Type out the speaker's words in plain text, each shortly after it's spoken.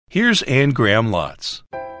Here's Anne Graham Lotz.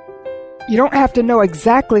 You don't have to know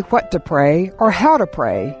exactly what to pray or how to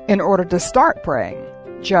pray in order to start praying.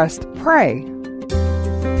 Just pray.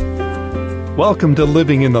 Welcome to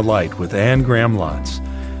Living in the Light with Anne Graham Lotz.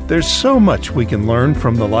 There's so much we can learn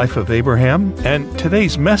from the life of Abraham, and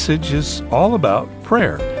today's message is all about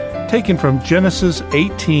prayer, taken from Genesis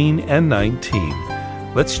 18 and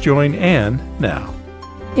 19. Let's join Anne now.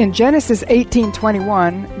 In Genesis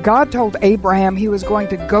 18:21, God told Abraham he was going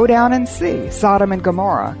to go down and see Sodom and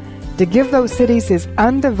Gomorrah, to give those cities his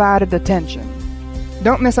undivided attention.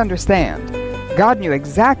 Don't misunderstand. God knew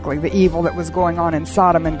exactly the evil that was going on in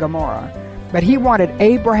Sodom and Gomorrah, but he wanted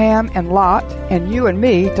Abraham and Lot and you and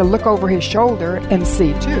me to look over his shoulder and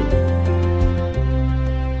see too.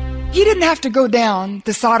 He didn't have to go down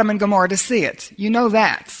to Sodom and Gomorrah to see it. You know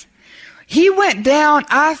that. He went down,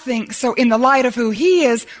 I think, so in the light of who he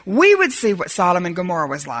is, we would see what Sodom and Gomorrah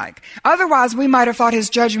was like. Otherwise, we might have thought his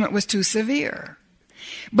judgment was too severe.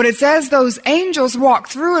 But it's as those angels walk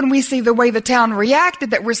through and we see the way the town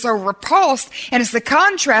reacted that we're so repulsed, and it's the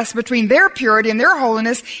contrast between their purity and their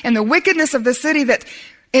holiness and the wickedness of the city that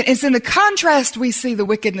it's in the contrast we see the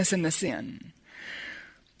wickedness and the sin.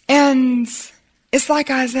 And it's like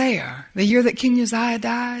Isaiah, the year that King Uzziah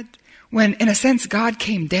died, when, in a sense, God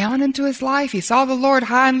came down into his life. He saw the Lord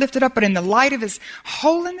high and lifted up, but in the light of his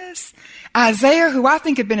holiness, Isaiah, who I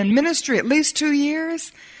think had been in ministry at least 2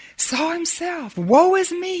 years, saw himself. Woe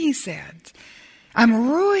is me, he said. I'm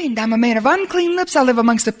ruined. I'm a man of unclean lips. I live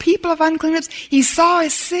amongst a people of unclean lips. He saw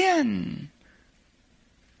his sin.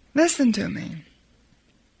 Listen to me.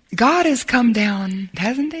 God has come down,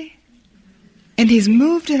 hasn't he? And he's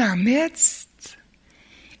moved in our midst.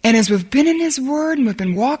 And as we've been in his word and we've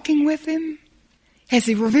been walking with him, has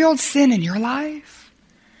he revealed sin in your life?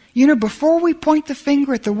 You know, before we point the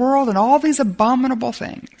finger at the world and all these abominable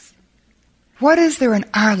things, what is there in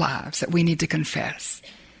our lives that we need to confess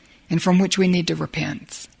and from which we need to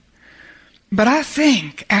repent? But I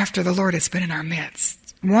think after the Lord has been in our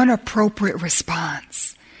midst, one appropriate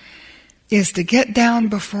response is to get down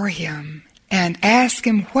before him and ask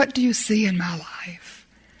him, what do you see in my life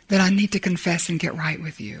that I need to confess and get right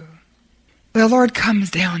with you? The Lord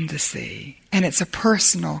comes down to see, and it's a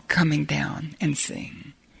personal coming down and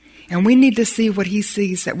seeing. And we need to see what he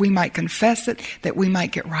sees that we might confess it, that we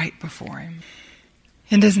might get right before him.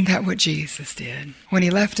 And isn't that what Jesus did? When he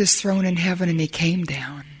left his throne in heaven and he came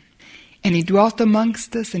down, and he dwelt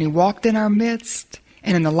amongst us, and he walked in our midst,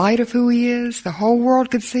 and in the light of who he is, the whole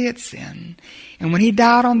world could see its sin. And when he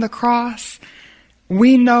died on the cross,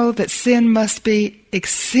 we know that sin must be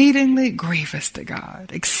exceedingly grievous to God,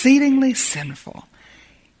 exceedingly sinful,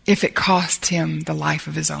 if it cost him the life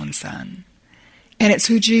of his own son. And it's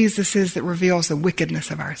who Jesus is that reveals the wickedness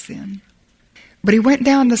of our sin. But he went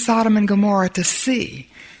down to Sodom and Gomorrah to see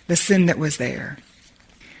the sin that was there.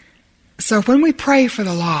 So when we pray for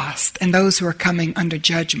the lost and those who are coming under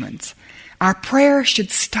judgment, our prayer should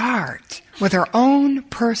start with our own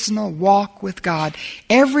personal walk with God.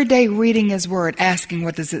 Every day reading his word, asking,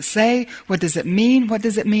 what does it say? What does it mean? What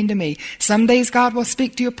does it mean to me? Some days God will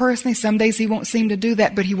speak to you personally. Some days he won't seem to do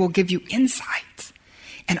that, but he will give you insight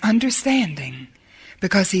and understanding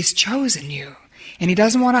because he's chosen you. And he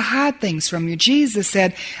doesn't want to hide things from you. Jesus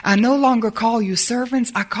said, I no longer call you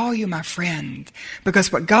servants, I call you my friend.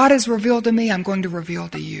 Because what God has revealed to me, I'm going to reveal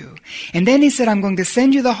to you. And then he said, I'm going to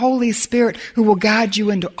send you the Holy Spirit who will guide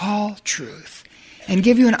you into all truth and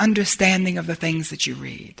give you an understanding of the things that you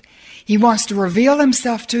read. He wants to reveal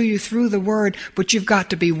himself to you through the Word, but you've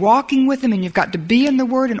got to be walking with him and you've got to be in the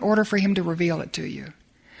Word in order for him to reveal it to you.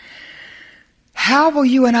 How will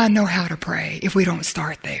you and I know how to pray if we don't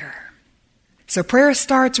start there? So prayer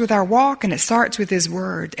starts with our walk, and it starts with his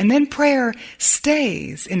word. And then prayer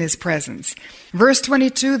stays in his presence. Verse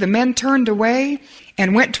 22, the men turned away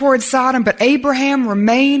and went toward Sodom, but Abraham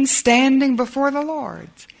remained standing before the Lord.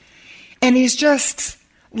 And he's just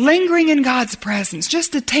lingering in God's presence,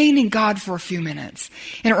 just detaining God for a few minutes.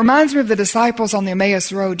 And it reminds me of the disciples on the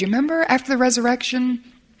Emmaus Road. You remember after the resurrection?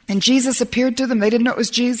 And Jesus appeared to them. They didn't know it was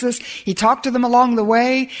Jesus. He talked to them along the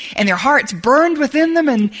way, and their hearts burned within them,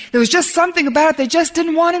 and there was just something about it. They just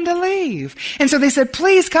didn't want him to leave. And so they said,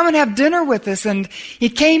 please come and have dinner with us. And he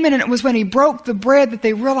came in, and it was when he broke the bread that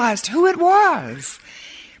they realized who it was.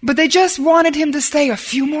 But they just wanted him to stay a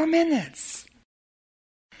few more minutes.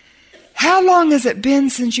 How long has it been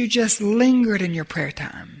since you just lingered in your prayer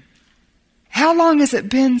time? How long has it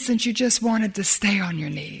been since you just wanted to stay on your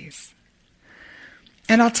knees?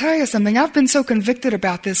 And I'll tell you something, I've been so convicted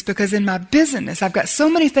about this because in my busyness, I've got so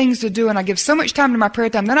many things to do and I give so much time to my prayer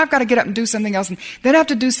time, then I've got to get up and do something else, and then I have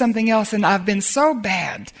to do something else, and I've been so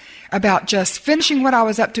bad about just finishing what I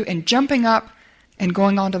was up to and jumping up and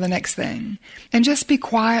going on to the next thing. And just be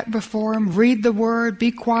quiet before Him, read the Word,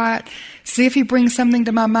 be quiet, see if He brings something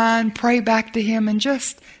to my mind, pray back to Him, and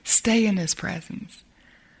just stay in His presence.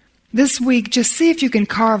 This week, just see if you can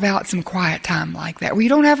carve out some quiet time like that, where you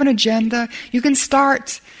don't have an agenda. You can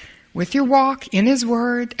start with your walk in His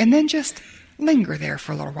Word, and then just linger there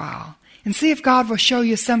for a little while, and see if God will show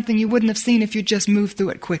you something you wouldn't have seen if you just moved through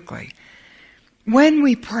it quickly. When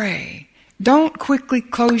we pray, don't quickly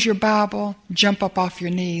close your Bible, jump up off your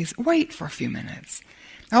knees. Wait for a few minutes.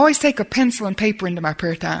 I always take a pencil and paper into my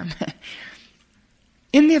prayer time.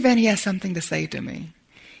 In the event He has something to say to me.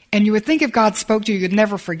 And you would think if God spoke to you, you'd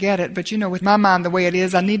never forget it. But with my mind the way it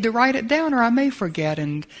is, I need to write it down or I may forget.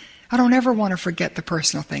 And I don't ever want to forget the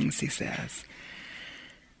personal things He says.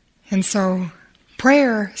 And so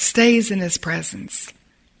prayer stays in His presence.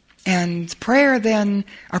 And prayer then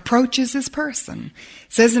approaches His person.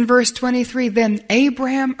 It says in verse 23, then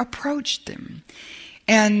Abraham approached Him.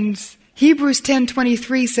 And Hebrews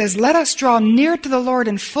 10:23 says, let us draw near to the Lord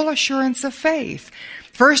in full assurance of faith.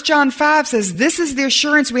 1 John 5 says, this is the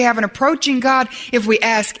assurance we have in approaching God. If we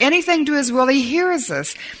ask anything to His will, He hears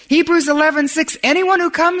us. Hebrews 11:6, anyone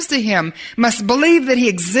who comes to Him must believe that He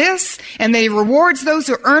exists and that He rewards those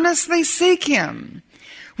who earnestly seek Him.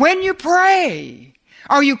 When you pray,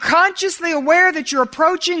 are you consciously aware that you're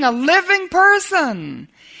approaching a living person?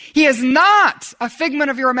 He is not a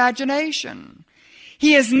figment of your imagination.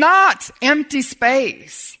 He is not empty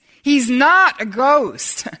space. He's not a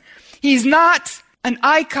ghost. He's not an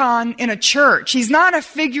icon in a church. He's not a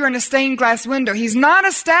figure in a stained glass window. He's not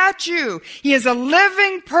a statue. He is a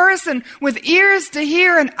living person with ears to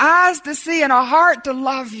hear and eyes to see and a heart to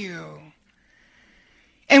love you.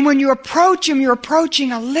 And when you approach Him, you're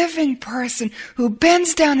approaching a living person who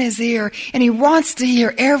bends down his ear and He wants to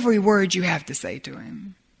hear every word you have to say to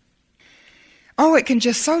Him. Oh, it can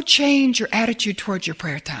just so change your attitude towards your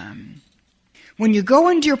prayer time. When you go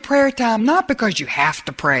into your prayer time, not because you have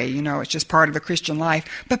to pray, it's just part of the Christian life,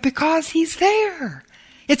 but because He's there.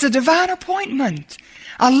 It's a divine appointment.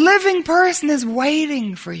 A living person is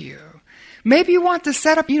waiting for you. Maybe you want to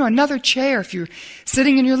set up, another chair. If you're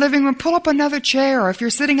sitting in your living room, pull up another chair. Or if you're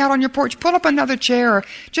sitting out on your porch, pull up another chair. Or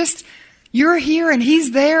just, you're here and He's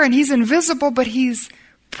there and He's invisible, but He's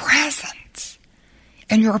present.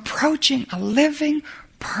 And you're approaching a living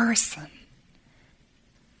person.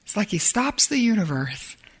 It's like He stops the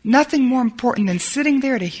universe. Nothing more important than sitting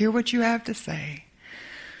there to hear what you have to say.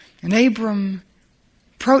 And Abram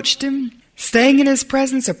approached Him, staying in His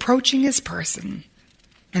presence, approaching His person.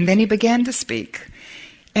 And then he began to speak.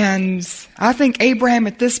 And I think Abraham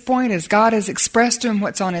at this point, as God has expressed to him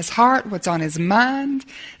what's on his heart, what's on his mind,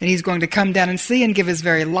 that He's going to come down and see and give His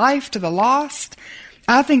very life to the lost,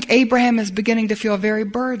 I think Abraham is beginning to feel very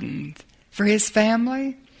burdened for his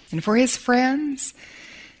family and for his friends,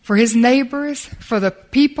 for his neighbors, for the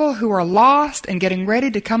people who are lost and getting ready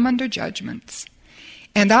to come under judgment.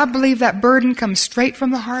 And I believe that burden comes straight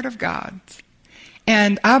from the heart of God.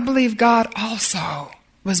 And I believe God also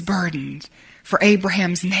was burdened for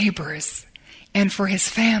Abraham's neighbors and for his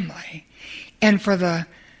family and for the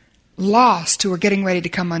lost who were getting ready to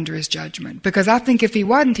come under His judgment. Because I think if he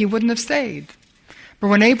wasn't, he wouldn't have stayed. But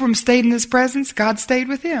when Abram stayed in His presence, God stayed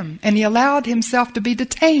with him. And He allowed himself to be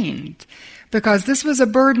detained because this was a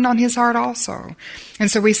burden on his heart also.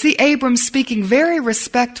 And so we see Abram speaking very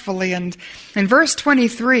respectfully. And in verse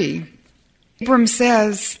 23, Abram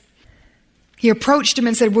says, he approached Him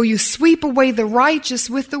and said, will you sweep away the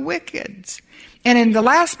righteous with the wicked? And in the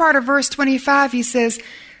last part of verse 25, he says,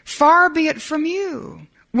 far be it from you.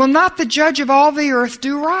 Will not the judge of all the earth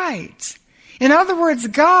do right? In other words,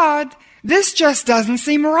 God, this just doesn't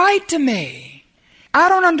seem right to me. I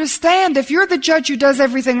don't understand. If you're the judge who does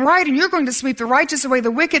everything right and you're going to sweep the righteous away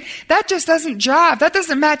the wicked, that just doesn't jive. That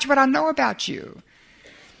doesn't match what I know about you.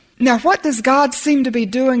 Now, what does God seem to be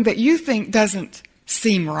doing that you think doesn't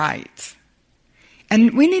seem right?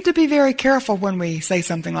 And we need to be very careful when we say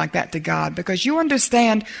something like that to God, because you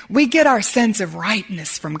understand we get our sense of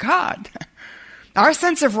rightness from God. Our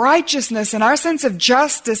sense of righteousness and our sense of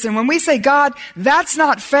justice. And when we say, God, that's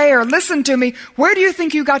not fair, listen to me, where do you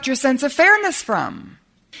think you got your sense of fairness from?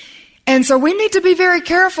 And so we need to be very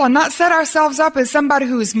careful and not set ourselves up as somebody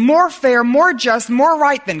who is more fair, more just, more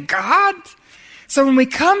right than God. So when we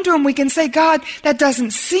come to Him, we can say, God, that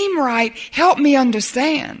doesn't seem right. Help me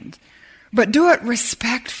understand. But do it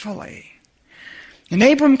respectfully. And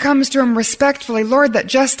Abram comes to him respectfully, Lord, that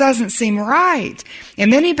just doesn't seem right.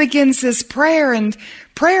 And then he begins his prayer, and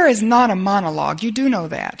prayer is not a monologue. You do know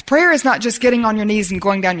that. Prayer is not just getting on your knees and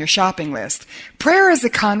going down your shopping list. Prayer is a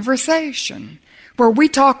conversation where we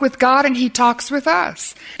talk with God and he talks with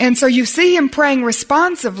us. And so you see him praying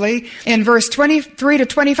responsively. In verse 23 to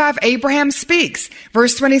 25, Abraham speaks.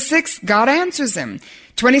 Verse 26, God answers him.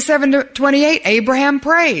 27 to 28, Abraham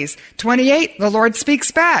prays. 28, the Lord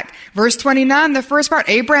speaks back. Verse 29, the first part,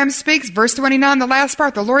 Abraham speaks. Verse 29, the last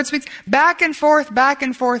part, the Lord speaks. Back and forth, back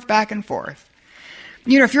and forth, back and forth.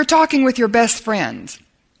 You know, if you're talking with your best friend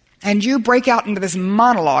and you break out into this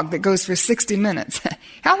monologue that goes for 60 minutes,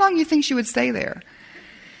 how long do you think she would stay there?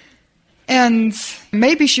 And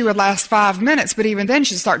maybe she would last 5 minutes, but even then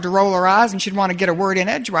she'd start to roll her eyes and she'd want to get a word in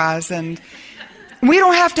edgewise. And we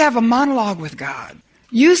don't have to have a monologue with God.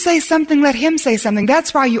 You say something, let him say something.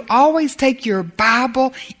 That's why you always take your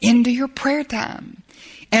Bible into your prayer time.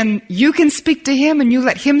 And you can speak to him and you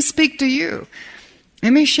let him speak to you.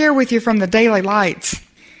 Let me share with you from the Daily Light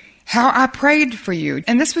how I prayed for you.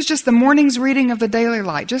 And this was just the morning's reading of the Daily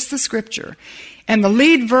Light, just the scripture. And the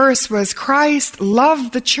lead verse was, Christ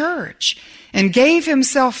loved the church and gave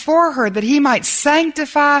himself for her that he might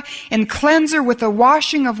sanctify and cleanse her with the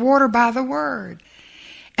washing of water by the word.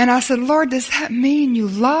 And I said, Lord, does that mean you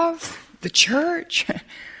love the church?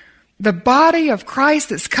 The body of Christ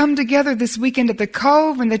that's come together this weekend at the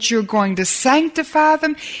Cove, and that you're going to sanctify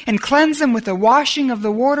them and cleanse them with the washing of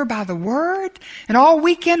the water by the word? And all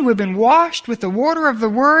weekend we've been washed with the water of the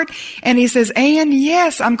word. And he says, and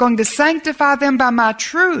yes, I'm going to sanctify them by my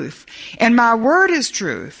truth. And my word is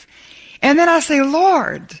truth. And then I say,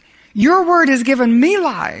 Lord, your word has given me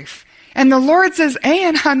life. And the Lord says,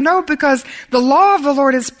 and I know, because the law of the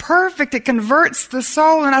Lord is perfect. It converts the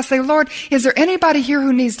soul. And I say, Lord, is there anybody here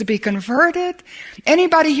who needs to be converted?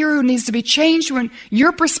 Anybody here who needs to be changed? When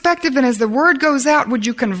your perspective, and as the word goes out, would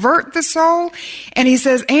you convert the soul? And he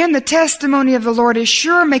says, and the testimony of the Lord is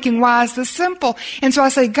sure, making wise the simple. And so I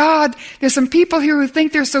say, God, there's some people here who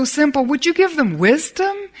think they're so simple. Would you give them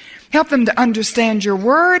wisdom? Help them to understand your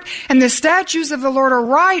word. And the statutes of the Lord are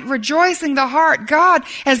right, rejoicing the heart. God,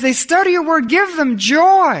 as they study your word, give them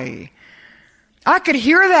joy. I could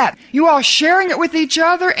hear that. You all sharing it with each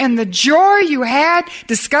other, and the joy you had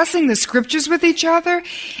discussing the scriptures with each other.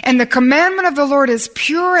 And the commandment of the Lord is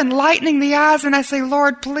pure, enlightening the eyes. And I say,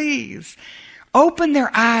 Lord, please open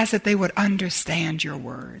their eyes that they would understand your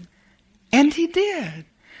word. And he did.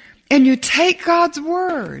 And you take God's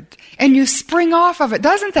word and you spring off of it.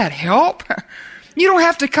 Doesn't that help? You don't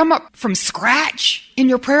have to come up from scratch in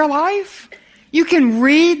your prayer life. You can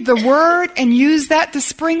read the word and use that to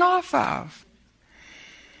spring off of.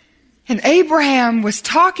 And Abraham was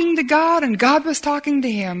talking to God, and God was talking to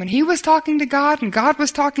him. And he was talking to God, and God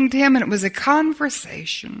was talking to him. And it was a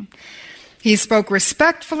conversation. He spoke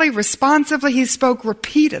respectfully, responsively. He spoke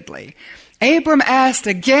repeatedly. Abram asked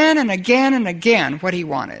again and again and again what he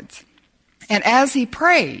wanted. And as he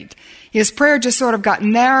prayed, his prayer just sort of got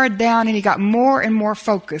narrowed down, and he got more and more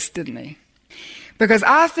focused, didn't he? Because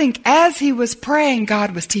I think as he was praying,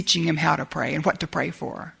 God was teaching him how to pray and what to pray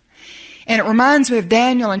for. And it reminds me of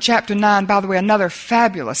Daniel in chapter 9, by the way, another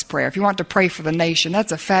fabulous prayer. If you want to pray for the nation,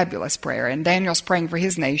 that's a fabulous prayer. And Daniel's praying for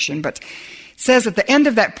his nation, but says at the end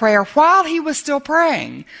of that prayer, while he was still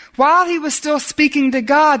praying, while he was still speaking to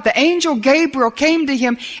God, the angel Gabriel came to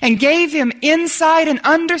him and gave him insight and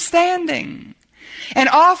understanding. And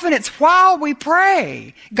often it's while we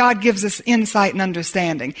pray, God gives us insight and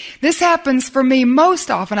understanding. This happens for me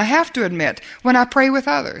most often, I have to admit, when I pray with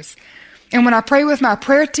others. And when I pray with my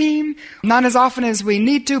prayer team, not as often as we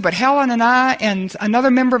need to, but Helen and I and another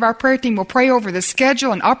member of our prayer team will pray over the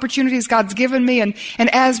schedule and opportunities God's given me. And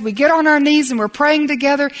as we get on our knees and we're praying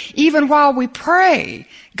together, even while we pray,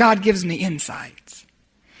 God gives me insights.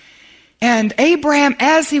 And Abraham,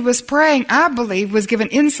 as he was praying, I believe, was given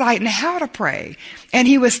insight in how to pray. And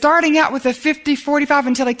he was starting out with a 50, 45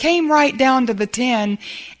 until he came right down to the 10.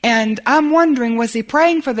 And I'm wondering, was he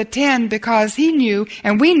praying for the 10 because he knew,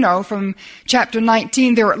 and we know from chapter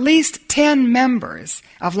 19, there were at least 10 members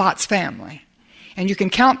of Lot's family. And you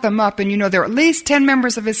can count them up, and you know there are at least 10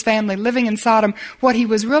 members of his family living in Sodom. What he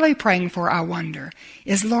was really praying for, I wonder,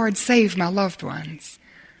 is, Lord, save my loved ones.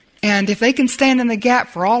 And if they can stand in the gap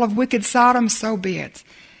for all of wicked Sodom, so be it.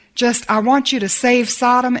 Just, I want you to save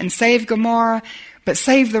Sodom and save Gomorrah, but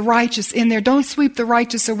save the righteous in there. Don't sweep the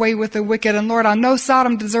righteous away with the wicked. And Lord, I know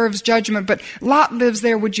Sodom deserves judgment, but Lot lives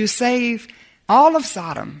there. Would you save all of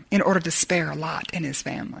Sodom in order to spare Lot and his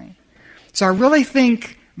family? So I really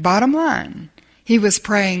think, bottom line, he was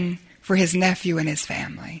praying for his nephew and his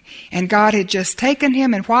family. And God had just taken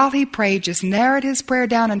him, and while he prayed, just narrowed his prayer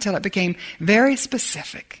down until it became very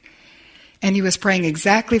specific. And he was praying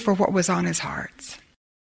exactly for what was on his heart.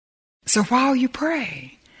 So while you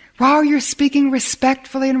pray, while you're speaking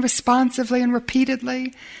respectfully and responsively and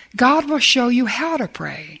repeatedly, God will show you how to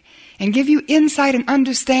pray and give you insight and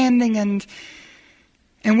understanding, and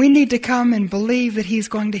we need to come and believe that he's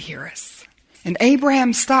going to hear us. And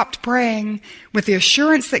Abraham stopped praying with the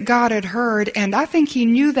assurance that God had heard, and I think he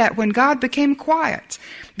knew that when God became quiet.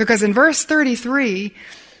 Because in verse 33,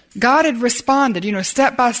 God had responded,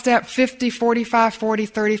 step by step, 50, 45, 40,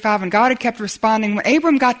 35, and God had kept responding. When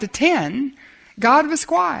Abram got to 10, God was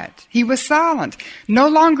quiet. He was silent. No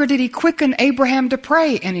longer did he quicken Abraham to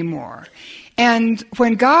pray anymore. And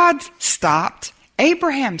when God stopped,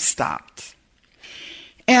 Abraham stopped.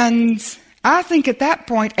 And I think at that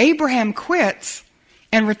point, Abraham quit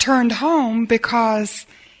and returned home because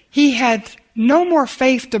he had no more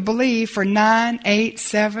faith to believe for 9, 8,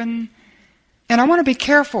 7. And I want to be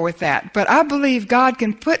careful with that. But I believe God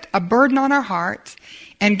can put a burden on our heart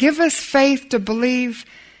and give us faith to believe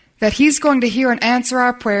that he's going to hear and answer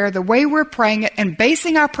our prayer the way we're praying it and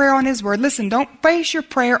basing our prayer on his word. Listen, don't base your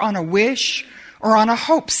prayer on a wish or on a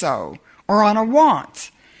hope so or on a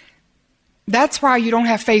want. That's why you don't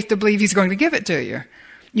have faith to believe he's going to give it to you.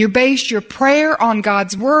 You base your prayer on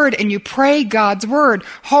God's word and you pray God's word.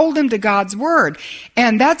 Hold him to God's word.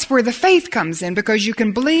 And that's where the faith comes in, because you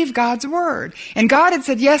can believe God's word. And God had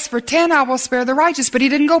said, yes, for 10 I will spare the righteous, but he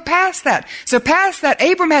didn't go past that. So past that,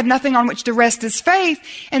 Abram had nothing on which to rest his faith.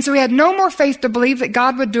 And so he had no more faith to believe that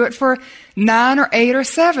God would do it for 9 or 8 or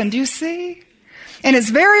 7. Do you see? And it's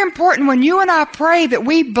very important when you and I pray that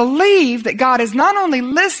we believe that God is not only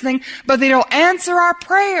listening, but that he'll answer our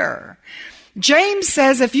prayer. James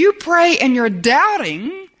says if you pray and you're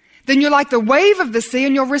doubting, then you're like the wave of the sea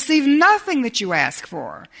and you'll receive nothing that you ask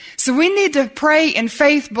for. So we need to pray in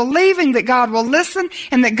faith, believing that God will listen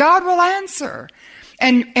and that God will answer.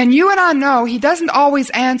 And you and I know he doesn't always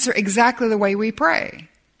answer exactly the way we pray.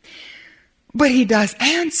 But he does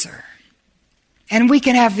answer. And we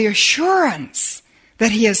can have the assurance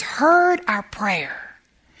that he has heard our prayer.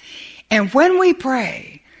 And when we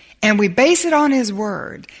pray, and we base it on his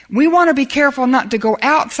word, we want to be careful not to go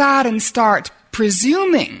outside and start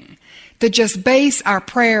presuming to just base our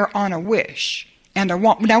prayer on a wish and a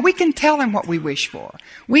want. Now, we can tell him what we wish for.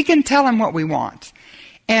 We can tell him what we want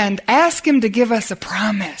and ask him to give us a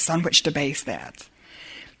promise on which to base that.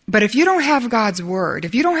 But if you don't have God's word,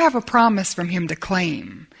 if you don't have a promise from him to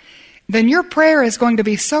claim, then your prayer is going to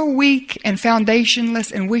be so weak and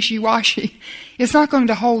foundationless and wishy-washy, it's not going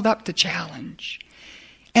to hold up to challenge.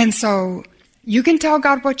 And so you can tell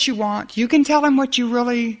God what you want. You can tell him what you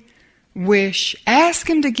really wish. Ask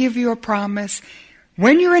him to give you a promise.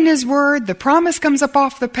 When you're in his word, the promise comes up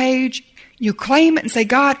off the page. You claim it and say,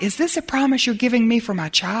 God, is this a promise you're giving me for my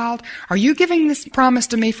child? Are you giving this promise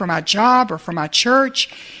to me for my job or for my church?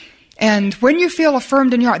 And when you feel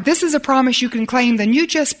affirmed in your heart, this is a promise you can claim, then you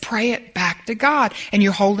just pray it back to God and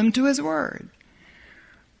you hold him to his word.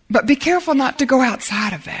 But be careful not to go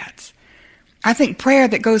outside of that. I think prayer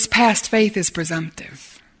that goes past faith is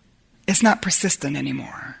presumptive. It's not persistent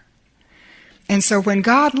anymore. And so when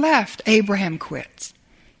God left, Abraham quit.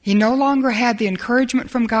 He no longer had the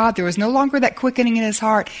encouragement from God. There was no longer that quickening in his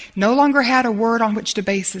heart. No longer had a word on which to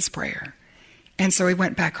base his prayer. And so he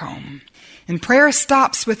went back home. And prayer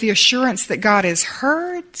stops with the assurance that God has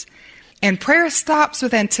heard. And prayer stops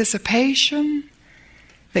with anticipation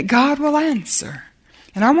that God will answer.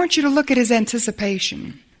 And I want you to look at his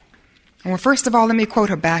anticipation. Well, first of all, let me quote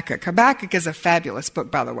Habakkuk. Habakkuk is a fabulous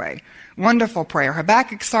book, by the way. Wonderful prayer.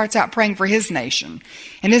 Habakkuk starts out praying for his nation.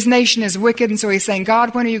 And his nation is wicked, and so he's saying,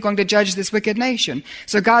 God, when are you going to judge this wicked nation?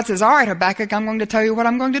 So God says, all right, Habakkuk, I'm going to tell you what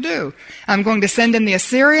I'm going to do. I'm going to send in the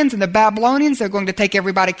Assyrians and the Babylonians. They're going to take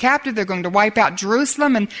everybody captive. They're going to wipe out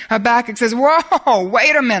Jerusalem. And Habakkuk says, whoa,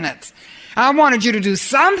 wait a minute. I wanted you to do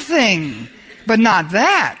something, but not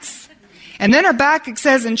that. And then Habakkuk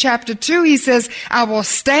says in chapter 2, he says, I will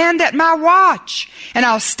stand at my watch, and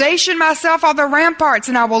I'll station myself on the ramparts,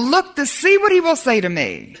 and I will look to see what he will say to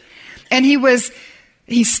me. And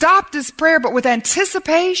he stopped his prayer, but with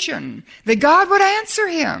anticipation that God would answer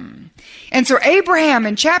him. And so Abraham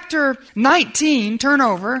in chapter 19, turn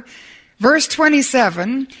over, verse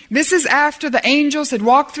 27, this is after the angels had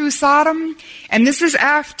walked through Sodom, and this is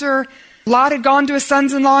after Lot had gone to his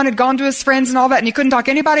sons-in-law and had gone to his friends and all that, and he couldn't talk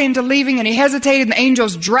anybody into leaving, and he hesitated, and the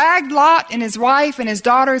angels dragged Lot and his wife and his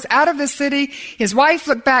daughters out of the city. His wife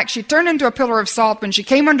looked back. She turned into a pillar of salt when she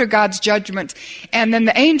came under God's judgment. And then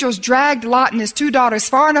the angels dragged Lot and his 2 daughters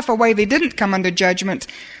far enough away they didn't come under judgment.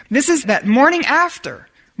 This is that morning after,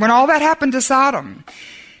 when all that happened to Sodom.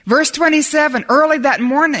 Verse 27, early that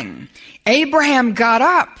morning, Abraham got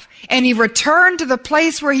up, and he returned to the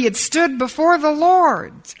place where he had stood before the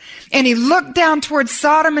Lord. And he looked down toward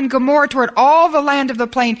Sodom and Gomorrah, toward all the land of the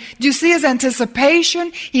plain. Do you see his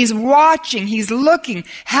anticipation? He's watching. He's looking.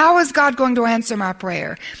 How is God going to answer my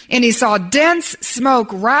prayer? And he saw dense smoke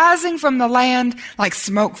rising from the land like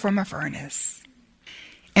smoke from a furnace.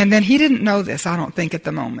 And then he didn't know this, I don't think, at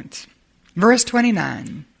the moment. Verse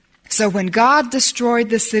 29. So when God destroyed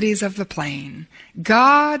the cities of the plain,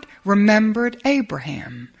 God remembered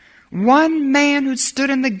Abraham, one man who stood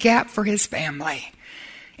in the gap for his family.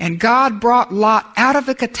 And God brought Lot out of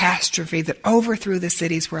the catastrophe that overthrew the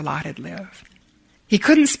cities where Lot had lived. He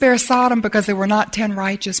couldn't spare Sodom because there were not 10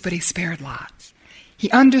 righteous, but he spared Lot. He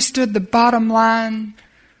understood the bottom line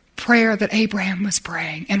prayer that Abraham was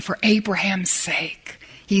praying, and for Abraham's sake,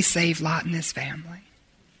 he saved Lot and his family.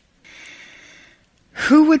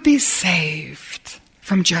 Who would be saved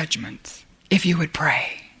from judgment if you would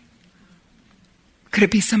pray? Could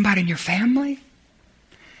it be somebody in your family?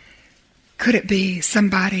 Could it be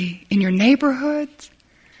somebody in your neighborhood?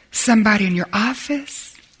 Somebody in your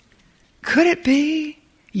office? Could it be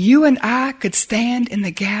you and I could stand in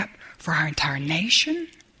the gap for our entire nation?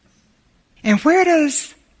 And where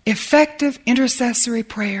does effective intercessory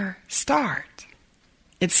prayer start?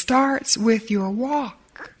 It starts with your walk.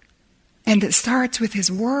 And it starts with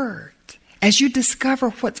His Word. As you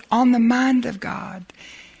discover what's on the mind of God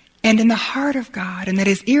and in the heart of God, and that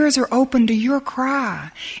His ears are open to your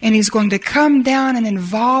cry, and He's going to come down and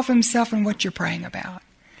involve Himself in what you're praying about.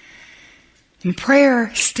 And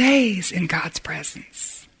prayer stays in God's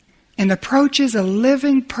presence and approaches a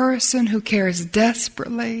living person who cares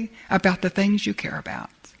desperately about the things you care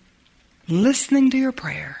about. Listening to your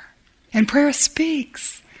prayer. And prayer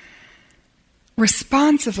speaks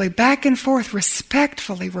responsively, back and forth,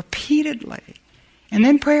 respectfully, repeatedly. And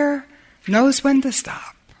then prayer knows when to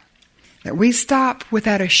stop. That we stop with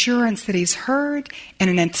that assurance that He's heard and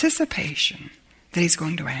an anticipation that He's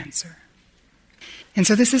going to answer. And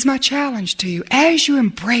so this is my challenge to you. As you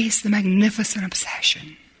embrace the magnificent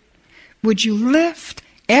obsession, would you lift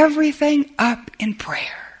everything up in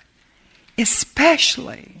prayer,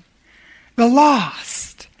 especially the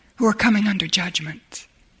lost who are coming under judgment,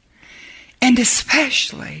 and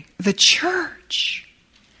especially the church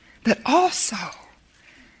that also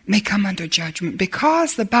may come under judgment,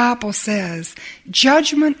 because the Bible says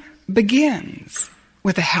judgment begins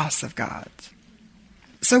with the house of God.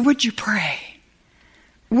 So would you pray?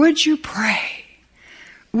 Would you pray?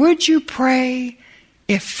 Would you pray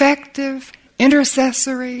effective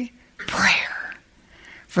intercessory prayer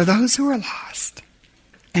for those who are lost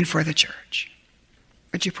and for the church?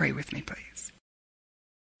 Would you pray with me, please?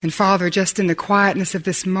 And Father, just in the quietness of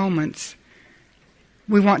this moment,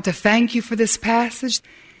 we want to thank You for this passage.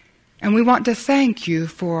 And we want to thank You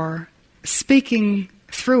for speaking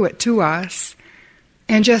through it to us,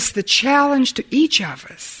 and just the challenge to each of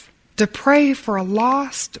us to pray for a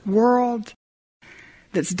lost world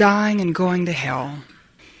that's dying and going to hell.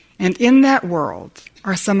 And in that world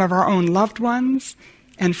are some of our own loved ones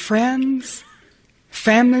and friends,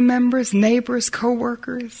 family members, neighbors,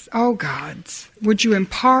 co-workers. Oh God, would You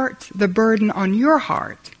impart the burden on Your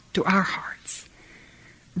heart to our hearts?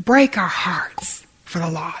 Break our hearts for the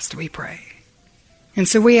lost, we pray. And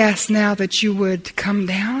so we ask now that You would come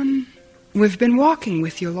down. We've been walking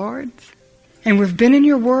with You, Lord, and we've been in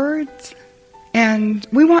Your Word, and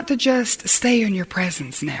we want to just stay in Your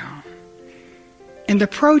presence now and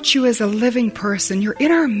approach You as a living person. You're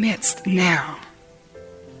in our midst now,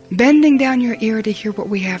 bending down Your ear to hear what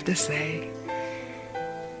we have to say.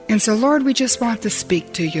 And so, Lord, we just want to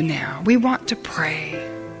speak to You now. We want to pray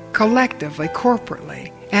collectively,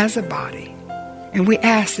 corporately, as a body. And we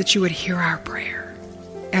ask that You would hear our prayer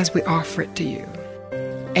as we offer it to You.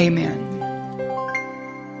 Amen.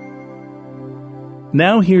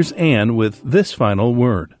 Now here's Anne with this final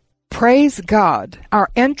word. Praise God. Our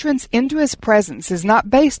entrance into His presence is not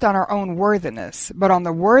based on our own worthiness, but on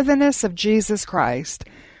the worthiness of Jesus Christ.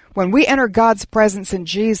 When we enter God's presence in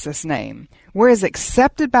Jesus' name, we're as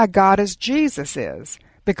accepted by God as Jesus is,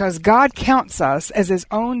 because God counts us as His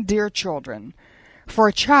own dear children. For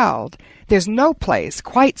a child, there's no place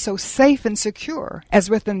quite so safe and secure as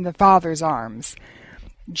within the Father's arms.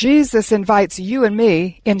 Jesus invites you and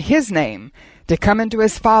me, in His name, to come into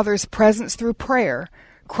His Father's presence through prayer,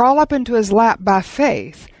 crawl up into His lap by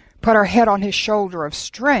faith, put our head on His shoulder of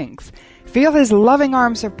strength, feel His loving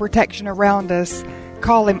arms of protection around us,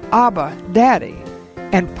 call Him Abba, Daddy,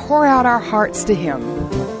 and pour out our hearts to Him.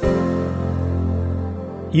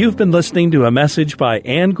 You've been listening to a message by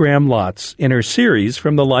Anne Graham Lotz in her series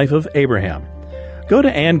from the life of Abraham. Go to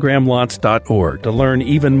annegrahamlotz.org to learn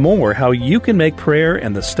even more how you can make prayer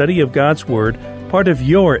and the study of God's Word part of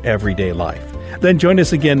your everyday life. Then join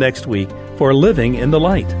us again next week for Living in the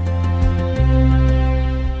Light.